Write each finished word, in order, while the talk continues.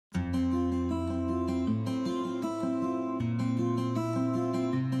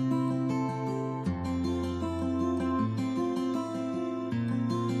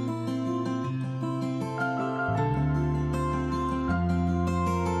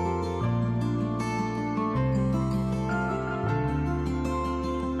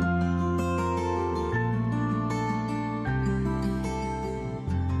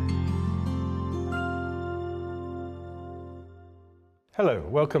Hello,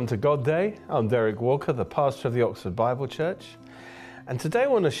 welcome to God Day. I'm Derek Walker, the pastor of the Oxford Bible Church. And today I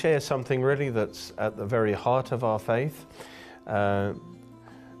want to share something really that's at the very heart of our faith,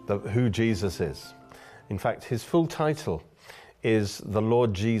 who Jesus is. In fact, his full title is the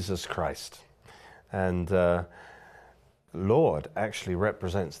Lord Jesus Christ. And Lord actually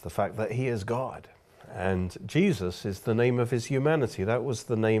represents the fact that he is God. And Jesus is the name of his humanity. That was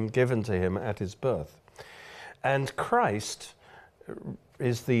the name given to him at his birth. And Christ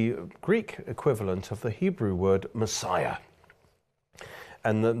is the Greek equivalent of the Hebrew word Messiah.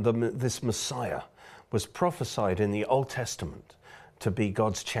 And this Messiah was prophesied in the Old Testament to be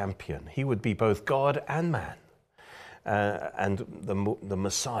God's champion. He would be both God and man. And the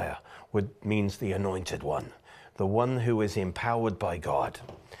Messiah means the anointed one, the one who is empowered by God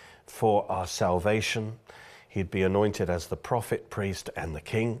for our salvation. He'd be anointed as the prophet, priest, and the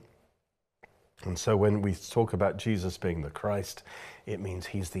king. And so when we talk about Jesus being the Christ, it means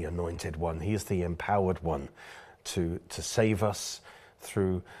he's the anointed one. He's the empowered one to save us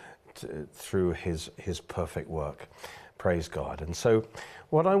through his perfect work. Praise God. And so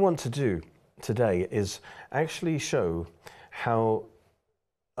what I want to do today is actually show how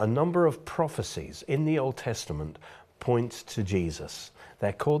a number of prophecies in the Old Testament point to Jesus.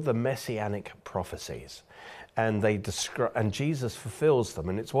 They're called the Messianic Prophecies. And Jesus fulfills them.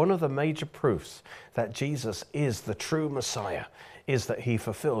 And it's one of the major proofs that Jesus is the true Messiah, is that he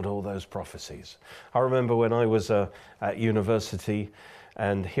fulfilled all those prophecies. I remember when I was at university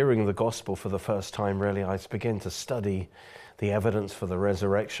and hearing the gospel for the first time, really, I began to study the evidence for the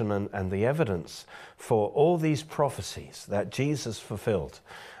resurrection and the evidence for all these prophecies that Jesus fulfilled.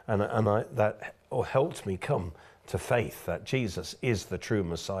 And that helped me come to faith that Jesus is the true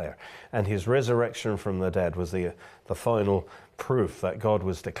Messiah. And his resurrection from the dead was the final proof that God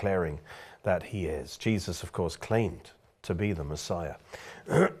was declaring that he is. Jesus, of course, claimed to be the Messiah.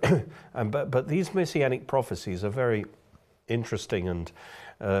 But these Messianic prophecies are very interesting, and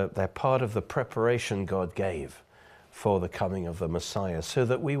they're part of the preparation God gave for the coming of the Messiah, so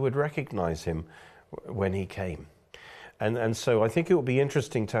that we would recognize him when he came. And so I think it will be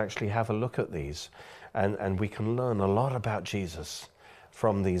interesting to actually have a look at these, and we can learn a lot about Jesus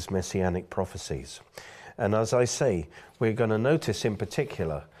from these Messianic prophecies. And as I say, we're going to notice in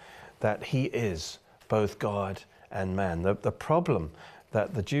particular that he is both God and man. The problem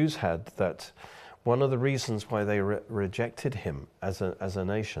that the Jews had, that one of the reasons why they rejected him as a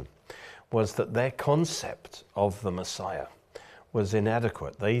nation, was that their concept of the Messiah was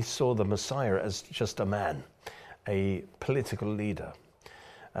inadequate. They saw the Messiah as just a man, a political leader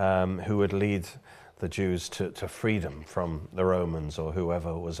who would lead the Jews to freedom from the Romans or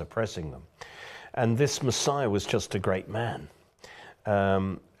whoever was oppressing them. And this Messiah was just a great man.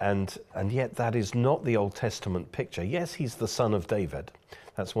 And yet that is not the Old Testament picture. Yes, he's the son of David.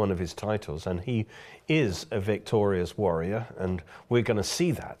 That's one of his titles. And he is a victorious warrior. And we're going to see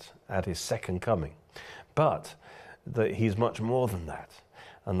that at his second coming. But he's much more than that.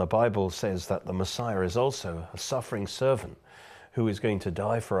 And the Bible says that the Messiah is also a suffering servant who is going to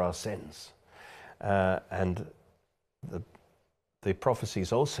die for our sins. And the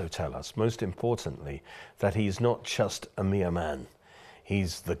prophecies also tell us, most importantly, that he's not just a mere man.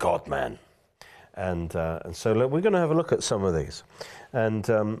 He's the God-man. And so we're going to have a look at some of these.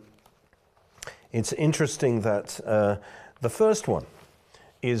 And it's interesting that the first one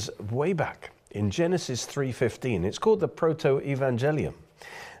is way back in Genesis 3:15. It's called the Proto-Evangelium.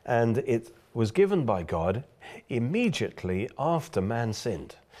 And it was given by God immediately after man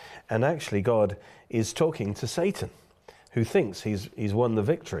sinned. And actually God is talking to Satan, who thinks he's won the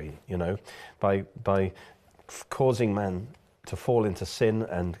victory, by causing man to fall into sin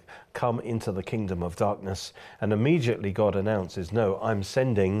and come into the kingdom of darkness. And immediately God announces, no, I'm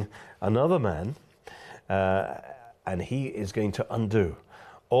sending another man, and he is going to undo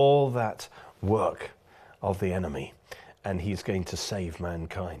all that work of the enemy, and he's going to save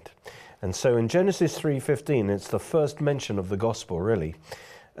mankind. And so in Genesis 3:15, it's the first mention of the gospel, really.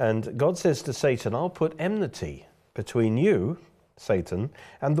 And God says to Satan, I'll put enmity between you, Satan,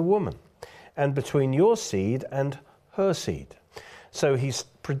 and the woman, and between your seed and her seed. So he's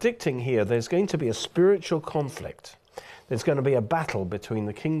predicting here there's going to be a spiritual conflict. There's going to be a battle between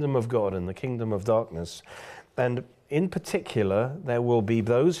the kingdom of God and the kingdom of darkness. And in particular, there will be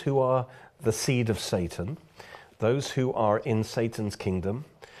those who are the seed of Satan, those who are in Satan's kingdom,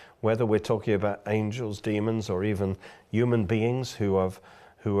 whether we're talking about angels, demons, or even human beings who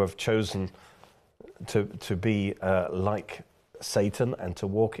have chosen to be like Satan and to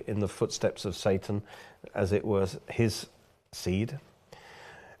walk in the footsteps of Satan, as it was his seed.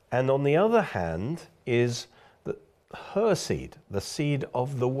 And on the other hand is her seed, the seed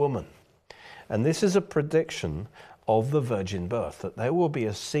of the woman. And this is a prediction of the virgin birth, that there will be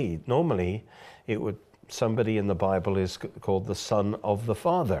a seed. Normally, somebody in the Bible is called the son of the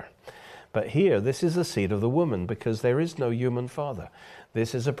father. But here, this is the seed of the woman, because there is no human father.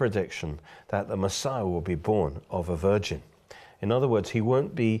 This is a prediction that the Messiah will be born of a virgin. In other words, he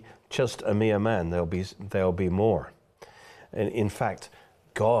won't be just a mere man. There'll be more. And in fact,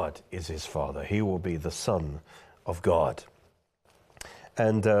 God is his father. He will be the son of God.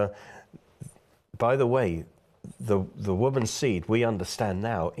 And by the way, the woman's seed, we understand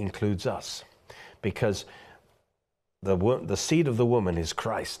now, includes us, because the seed of the woman is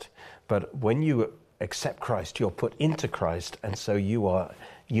Christ. But when you accept Christ, you're put into Christ, and so you are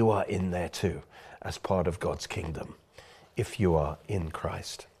in there too, as part of God's kingdom, if you are in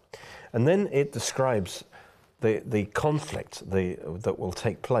Christ. And then it describes the conflict that will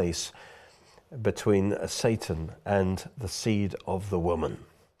take place between Satan and the seed of the woman,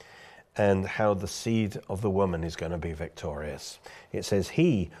 and how the seed of the woman is going to be victorious. It says,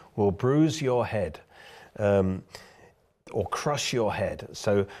 he will bruise your head, or crush your head.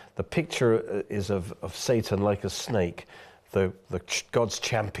 So the picture is of Satan like a snake. God's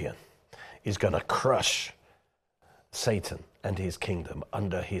champion is going to crush Satan and his kingdom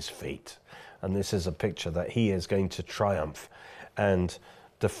under his feet. And this is a picture that he is going to triumph and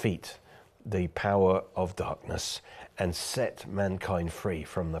defeat the power of darkness and set mankind free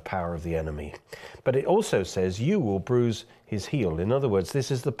from the power of the enemy. But it also says, you will bruise his heel. In other words, this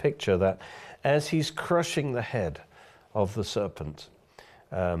is the picture that as he's crushing the head of the serpent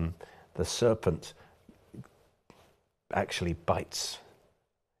actually bites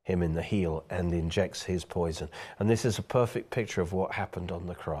him in the heel and injects his poison. And this is a perfect picture of what happened on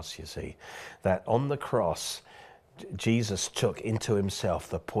the cross, you see. That on the cross, Jesus took into himself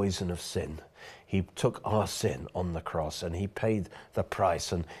the poison of sin. He took our sin on the cross, and he paid the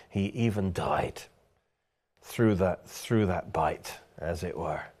price, and he even died through that bite, as it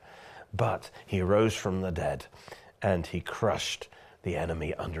were. But he rose from the dead, and he crushed the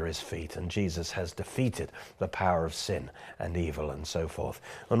enemy under his feet. And Jesus has defeated the power of sin and evil and so forth.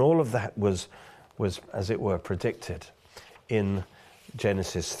 And all of that was as it were, predicted in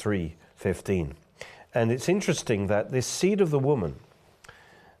Genesis 3:15. And it's interesting that this seed of the woman,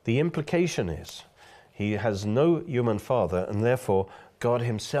 the implication is he has no human father, and therefore God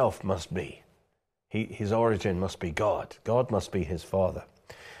himself must be. His origin must be God. God must be his father,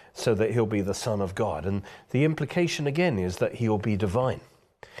 so that he'll be the Son of God. And the implication again is that he'll be divine.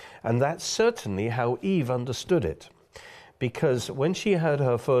 And that's certainly how Eve understood it. Because when she had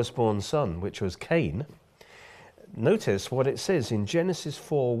her firstborn son, which was Cain, notice what it says in Genesis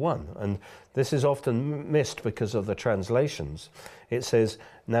 4:1, and this is often missed because of the translations. It says,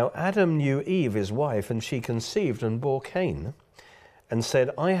 now Adam knew Eve, his wife, and she conceived and bore Cain, and said,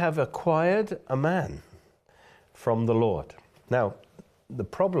 I have acquired a man from the Lord. Now, the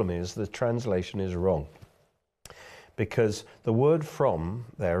problem is the translation is wrong, because the word from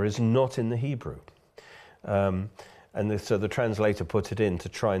there is not in the Hebrew. So the translator put it in to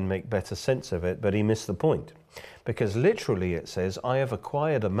try and make better sense of it, but he missed the point. Because literally it says, I have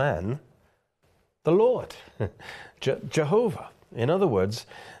acquired a man, the Lord, Jehovah. In other words,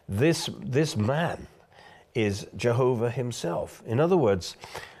 this man is Jehovah himself. In other words,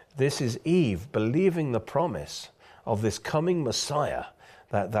 this is Eve believing the promise of this coming Messiah,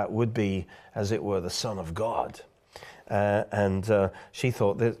 that would be, as it were, the Son of God. And she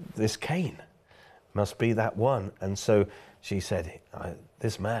thought that this Cain must be that one. And so she said,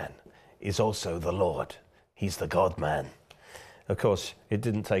 this man is also the Lord. He's the God-man. Of course, it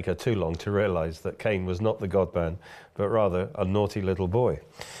didn't take her too long to realize that Cain was not the God-man, but rather a naughty little boy.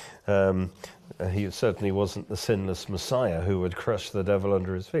 He certainly wasn't the sinless Messiah who would crush the devil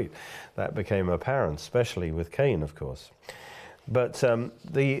under his feet. That became apparent, especially with Cain, of course. But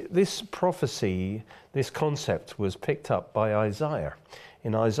this prophecy, this concept was picked up by Isaiah.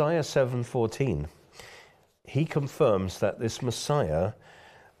 In Isaiah 7:14, he confirms that this Messiah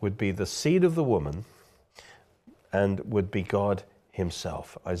would be the seed of the woman and would be God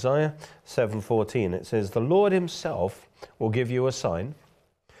himself. Isaiah 7:14, it says, the Lord himself will give you a sign.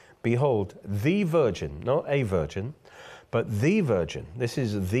 Behold, the virgin, not a virgin, but the virgin. This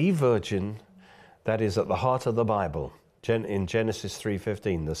is the virgin that is at the heart of the Bible. In Genesis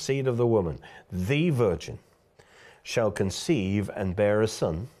 3:15, the seed of the woman, the virgin, shall conceive and bear a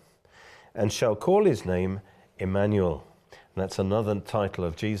son, and shall call his name Emmanuel. And that's another title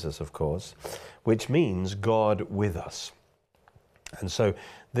of Jesus, of course, which means God with us. And so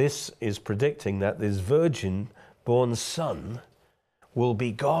this is predicting that this virgin-born son will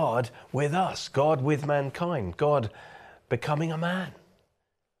be God with us, God with mankind, God becoming a man.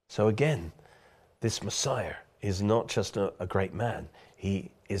 So again, this Messiah is not just a great man,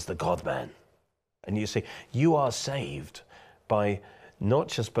 he is the God-man. And you see, you are saved by not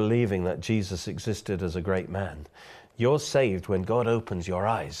just believing that Jesus existed as a great man. You're saved when God opens your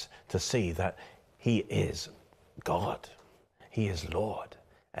eyes to see that he is God. He is Lord,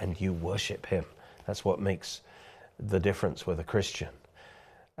 and you worship him. That's what makes the difference with a Christian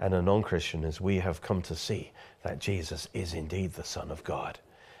and a non-Christian, is we have come to see that Jesus is indeed the Son of God.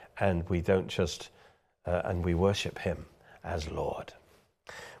 And we don't just, and we worship him as Lord.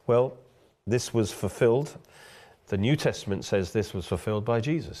 Well, this was fulfilled. The New Testament says this was fulfilled by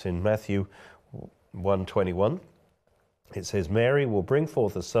Jesus. In Matthew 1:21, it says, Mary will bring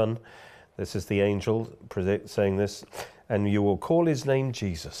forth a son. This is the angel saying this. And you will call his name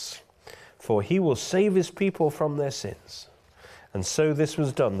Jesus, for he will save his people from their sins. And so this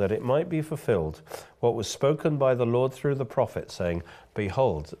was done, that it might be fulfilled what was spoken by the Lord through the prophet, saying,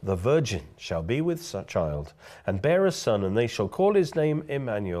 Behold, the virgin shall be with child, and bear a son, and they shall call his name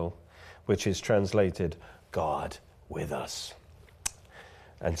Emmanuel, which is translated, God with us.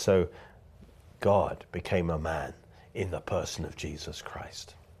 And so God became a man in the person of Jesus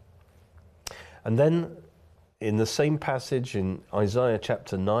Christ. And then in the same passage in Isaiah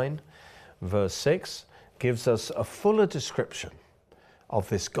chapter 9, verse 6, gives us a fuller description of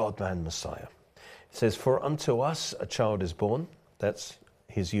this God-man Messiah. It says, For unto us a child is born, that's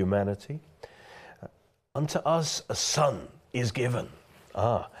his humanity. Unto us a son is given.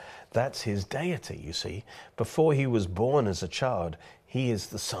 That's his deity, you see. Before he was born as a child, he is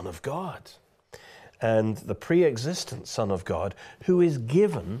the Son of God. And the pre-existent Son of God who is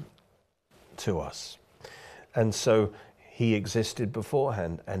given to us. And so he existed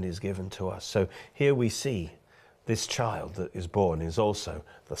beforehand and is given to us. So here we see this child that is born is also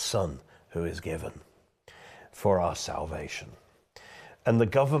the Son who is given for our salvation. And the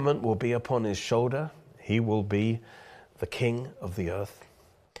government will be upon his shoulder. He will be the King of the earth.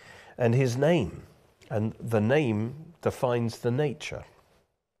 And his name, and the name defines the nature.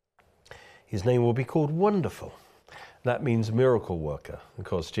 His name will be called Wonderful. That means miracle worker. Of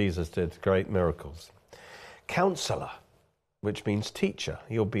course, Jesus did great miracles. Counselor, which means teacher.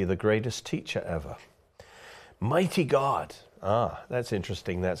 He'll be the greatest teacher ever. Mighty God. That's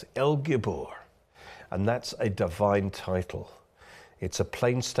interesting. That's El Gibor. And that's a divine title. It's a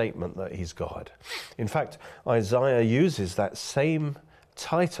plain statement that he's God. In fact, Isaiah uses that same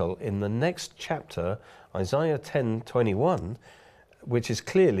title in the next chapter, Isaiah 10:21, which is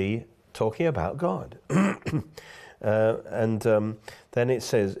clearly talking about God. Then it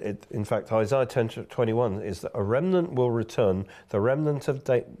says, in fact, Isaiah 10:21 is that a remnant will return, the remnant of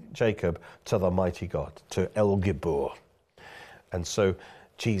Jacob, to the mighty God, to El Gibor. And so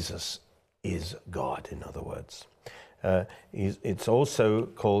Jesus is God, in other words. It's also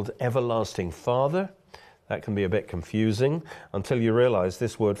called Everlasting Father. That can be a bit confusing until you realize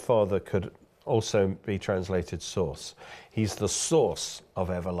this word Father could also be translated source. He's the source of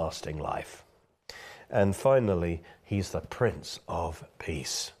everlasting life. And finally, he's the Prince of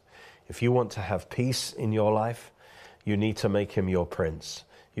Peace. If you want to have peace in your life, you need to make him your prince.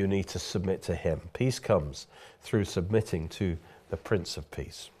 You need to submit to him. Peace comes through submitting to the Prince of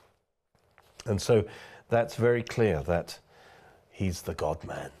Peace. And so that's very clear that he's the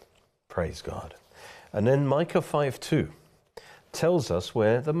God-man. Praise God. And then Micah 5:2 tells us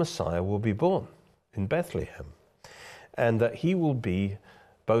where the Messiah will be born, in Bethlehem, and that he will be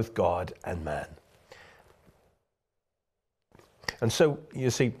both God and man. And so, you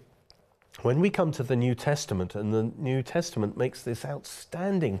see, when we come to the New Testament, and the New Testament makes this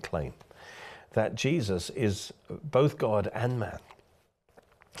outstanding claim that Jesus is both God and man,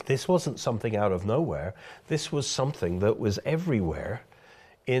 this wasn't something out of nowhere. This was something that was everywhere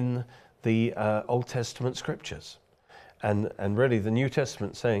in the Old Testament scriptures. And really the New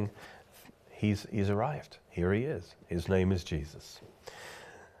Testament saying, he's arrived. Here he is. His name is Jesus.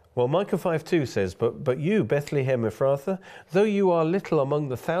 Well, Micah 5:2 says, But you, Bethlehem Ephrathah, though you are little among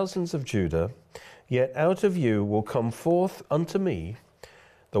the thousands of Judah, yet out of you will come forth unto me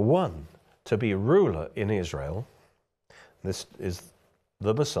the one to be ruler in Israel. This is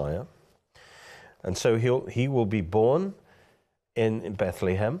the Messiah. And so he will be born in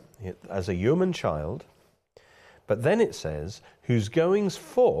Bethlehem as a human child. But then it says, whose goings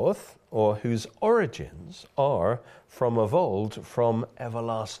forth, or whose origins are from of old, from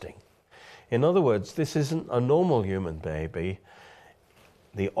everlasting. In other words, this isn't a normal human baby.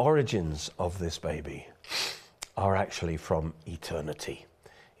 The origins of this baby are actually from eternity.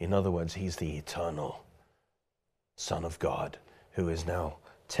 In other words, he's the eternal Son of God who is now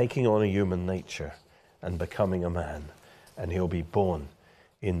taking on a human nature and becoming a man. And he'll be born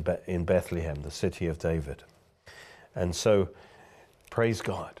in Bethlehem, the city of David. And so, praise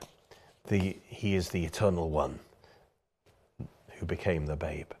God, he is the eternal one who became the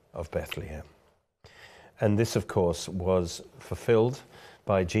babe of Bethlehem. And this, of course, was fulfilled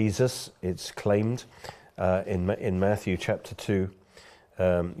by Jesus. It's claimed in Matthew chapter 2,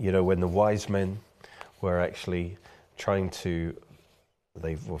 when the wise men were actually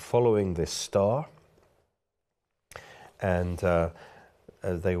they were following this star, and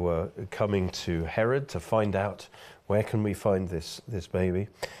they were coming to Herod to find out, where can we find this baby?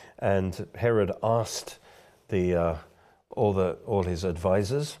 And Herod asked all his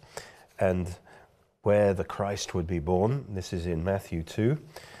advisors and where the Christ would be born. This is in Matthew 2,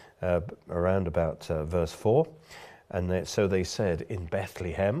 around about verse 4. And so they said, in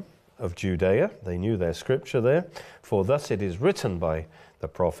Bethlehem of Judea. They knew their scripture there. For thus it is written by the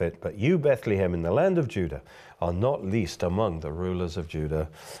prophet, but you, Bethlehem, in the land of Judah, are not least among the rulers of Judah.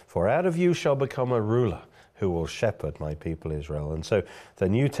 For out of you shall become a ruler who will shepherd my people Israel. And so the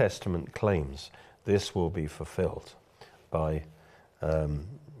New Testament claims this will be fulfilled by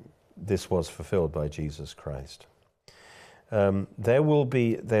this was fulfilled by Jesus Christ.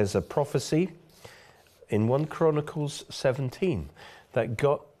 There's a prophecy in 1 Chronicles 17 that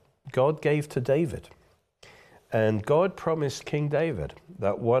God gave to David. And God promised King David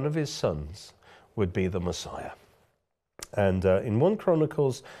that one of his sons would be the Messiah. And in 1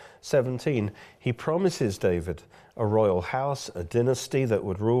 Chronicles 17, he promises David a royal house, a dynasty that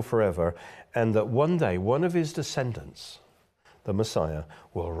would rule forever, and that one day one of his descendants, the Messiah,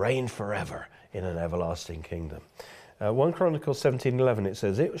 will reign forever in an everlasting kingdom. 1 Chronicles 17:11, it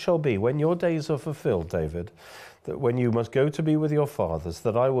says, it shall be when your days are fulfilled, David, that when you must go to be with your fathers,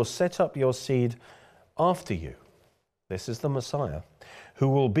 that I will set up your seed after you. This is the Messiah, who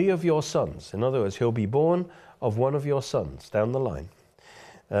will be of your sons. In other words, he'll be born of one of your sons down the line.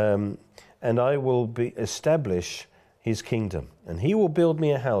 And I will establish his kingdom. And he will build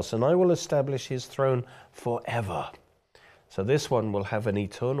me a house, and I will establish his throne forever. So this one will have an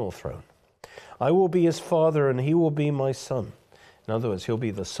eternal throne. I will be his father, and he will be my son. In other words, he'll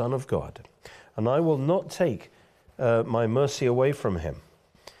be the Son of God. And I will not take my mercy away from him.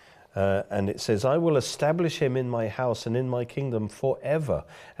 And it says, I will establish him in my house and in my kingdom forever,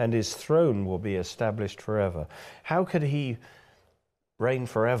 and his throne will be established forever. How could he reign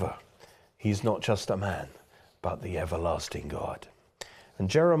forever? He's not just a man, but the everlasting God. And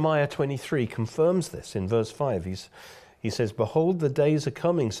Jeremiah 23 confirms this in verse 5. He says, behold, the days are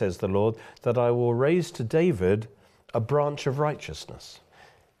coming, says the Lord, that I will raise to David a branch of righteousness.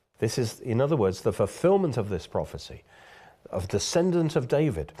 This is, in other words, the fulfillment of this prophecy. Of descendant of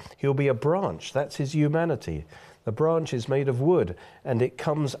David. He'll be a branch. That's his humanity. The branch is made of wood, and it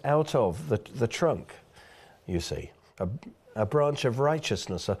comes out of the trunk, you see. A branch of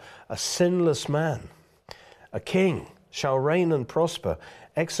righteousness, a sinless man. A king shall reign and prosper,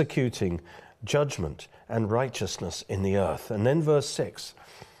 executing judgment and righteousness in the earth. And then verse 6.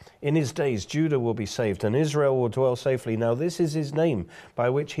 In his days Judah will be saved, and Israel will dwell safely. Now this is his name by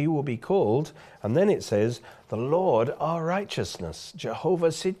which he will be called. And then it says, the Lord our righteousness, Jehovah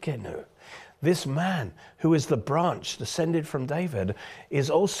Sidkenu. This man who is the branch descended from David is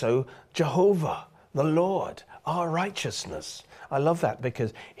also Jehovah, the Lord, our righteousness. I love that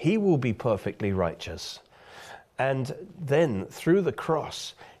because he will be perfectly righteous. And then through the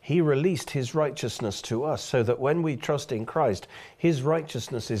cross, he released his righteousness to us so that when we trust in Christ, his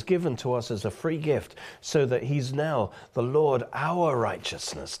righteousness is given to us as a free gift so that he's now the Lord, our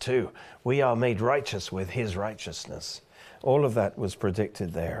righteousness too. We are made righteous with his righteousness. All of that was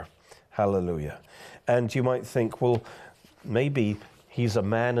predicted there. Hallelujah. And you might think, well, maybe he's a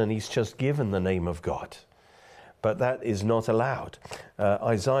man and he's just given the name of God. But that is not allowed.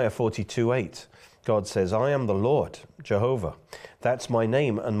 Isaiah 42:8. God says, I am the Lord, Jehovah. That's my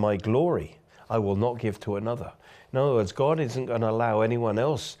name and my glory. I will not give to another. In other words, God isn't going to allow anyone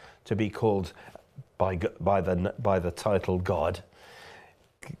else to be called by the title God.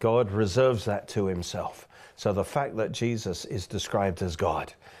 God reserves that to himself. So the fact that Jesus is described as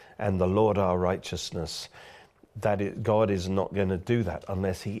God and the Lord our righteousness, God is not going to do that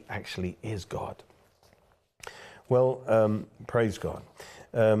unless he actually is God. Well, praise God.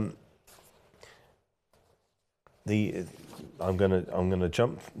 I'm going to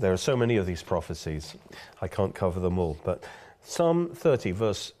jump. There are so many of these prophecies. I can't cover them all. But Psalm 30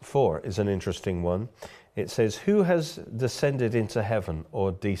 verse 4 is an interesting one. It says, who has descended into heaven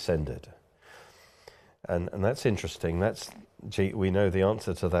or descended? And that's interesting. We know the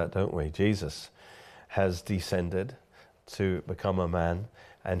answer to that, don't we? Jesus has descended to become a man,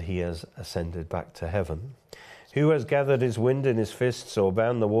 and he has ascended back to heaven. Who has gathered his wind in his fists, or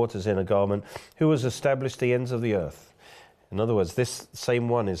bound the waters in a garment? Who has established the ends of the earth? In other words, this same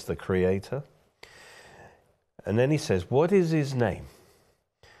one is the creator. And then he says, what is his name?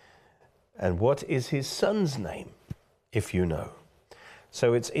 And what is his son's name, if you know?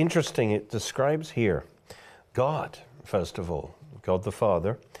 So it's interesting, it describes here God, first of all, God the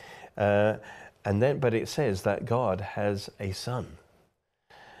Father, but it says that God has a son.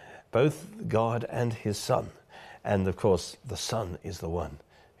 Both God and his son. And of course, the Son is the one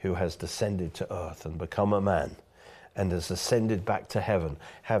who has descended to earth and become a man and has ascended back to heaven,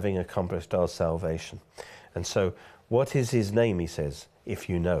 having accomplished our salvation. And so, what is his name, he says, if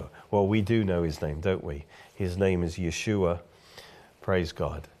you know? Well, we do know his name, don't we? His name is Yeshua. Praise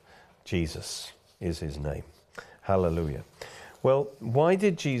God. Jesus is his name. Hallelujah. Well, why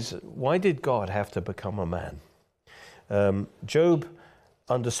did God have to become a man? Job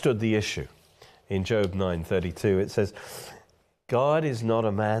understood the issue. In Job 9:32, it says, God is not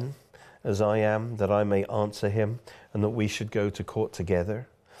a man as I am, that I may answer him, and that we should go to court together.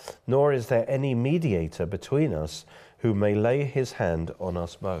 Nor is there any mediator between us who may lay his hand on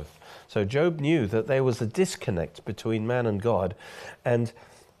us both. So Job knew that there was a disconnect between man and God, and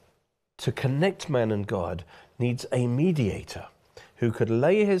to connect man and God needs a mediator who could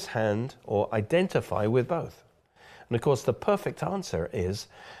lay his hand or identify with both. And of course, the perfect answer is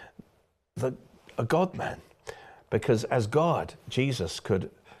a God-man, because as God, Jesus could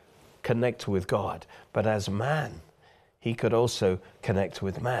connect with God, but as man, he could also connect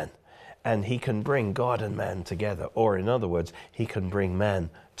with man, and he can bring God and man together, or in other words, he can bring man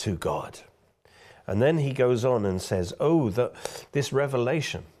to God. And then he goes on and says, this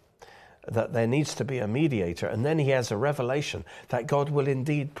revelation that there needs to be a mediator, and then he has a revelation that God will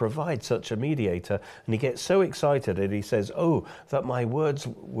indeed provide such a mediator, and he gets so excited and he says, that my words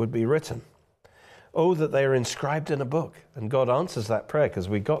would be written. Oh, that they are inscribed in a book. And God answers that prayer, because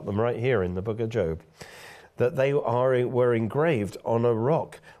we got them right here in the book of Job. That they were engraved on a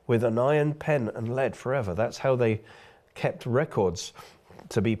rock with an iron pen and lead forever. That's how they kept records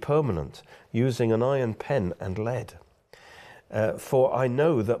to be permanent, using an iron pen and lead. For I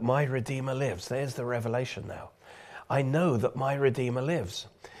know that my Redeemer lives. There's the revelation now. I know that my Redeemer lives.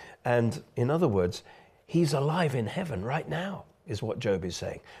 And in other words, he's alive in heaven right now, is what Job is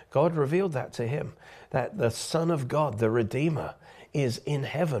saying. God revealed that to him, that the Son of God, the Redeemer, is in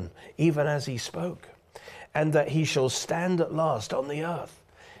heaven, even as he spoke, and that he shall stand at last on the earth.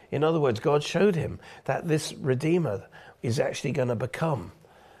 In other words, God showed him that this Redeemer is actually going to become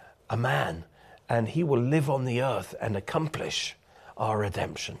a man, and he will live on the earth and accomplish our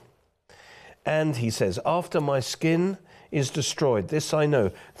redemption. And he says, after my skin is destroyed, this I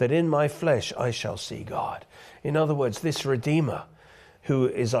know, that in my flesh I shall see God. In other words, this Redeemer who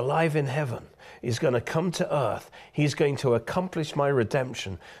is alive in heaven is going to come to earth. He's going to accomplish my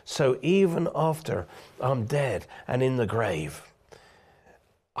redemption. So even after I'm dead and in the grave,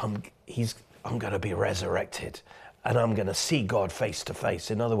 I'm going to be resurrected, and I'm going to see God face to face.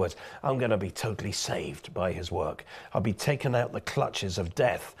 In other words, I'm going to be totally saved by his work. I'll be taken out the clutches of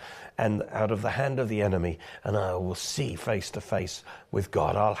death and out of the hand of the enemy, and I will see face to face with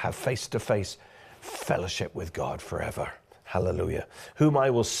God. I'll have face to face fellowship with God forever. Hallelujah. Whom I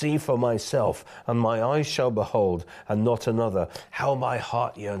will see for myself, and my eyes shall behold, and not another. How my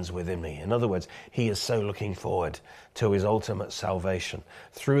heart yearns within me. In other words, he is so looking forward to his ultimate salvation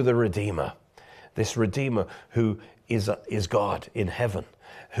through the Redeemer. This Redeemer who is God in heaven,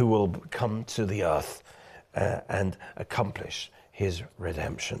 who will come to the earth and accomplish his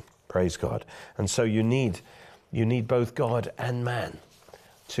redemption. Praise God. And so you need both God and man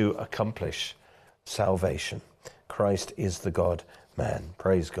to accomplish salvation. Christ is the God-man.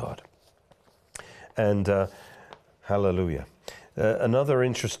 Praise God. And hallelujah. Another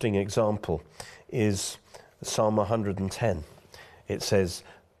interesting example is Psalm 110. It says,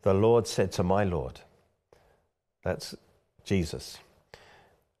 the Lord said to my Lord, that's Jesus,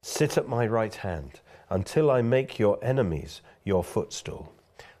 sit at my right hand until I make your enemies your footstool.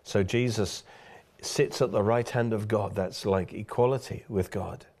 So Jesus sits at the right hand of God. That's like equality with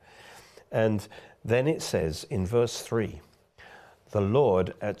God. And then it says in verse 3, the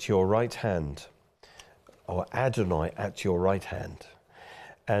Lord at your right hand, or Adonai at your right hand.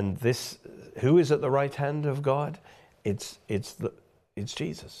 And this, who is at the right hand of God? It's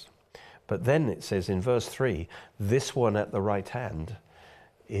Jesus. But then it says in verse 3, this one at the right hand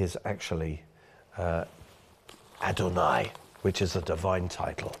is actually Adonai, which is a divine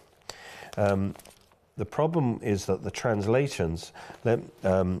title. the problem is that the translations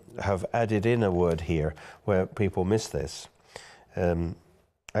have added in a word here where people miss this.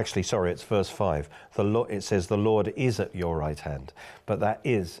 Actually, sorry, it's verse 5. It says, the Lord is at your right hand. But that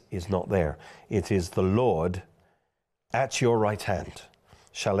is not there. It is the Lord at your right hand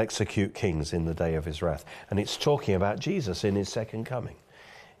shall execute kings in the day of his wrath. And it's talking about Jesus in his second coming.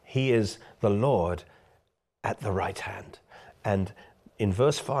 He is the Lord at the right hand. And in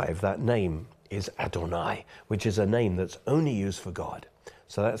verse 5, that name is Adonai, which is a name that's only used for God.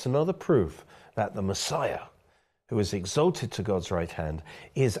 So that's another proof that the Messiah, who is exalted to God's right hand,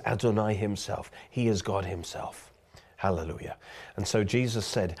 is Adonai himself. He is God himself. Hallelujah. And so Jesus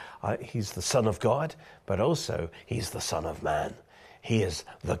said, he's the Son of God, but also he's the Son of Man. He is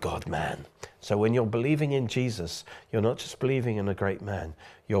the God-man. So when you're believing in Jesus, you're not just believing in a great man,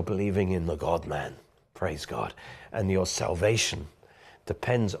 you're believing in the God-man. Praise God. And your salvation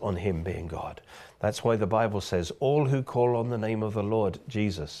depends on him being God. That's why the Bible says, all who call on the name of the Lord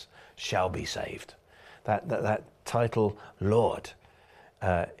Jesus shall be saved. That title, Lord,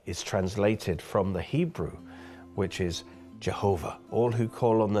 is translated from the Hebrew, which is Jehovah. All who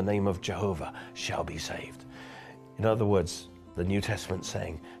call on the name of Jehovah shall be saved. In other words, the New Testament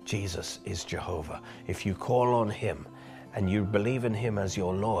saying, Jesus is Jehovah. If you call on him and you believe in him as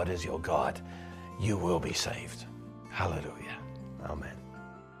your Lord, as your God, you will be saved. Hallelujah. Amen.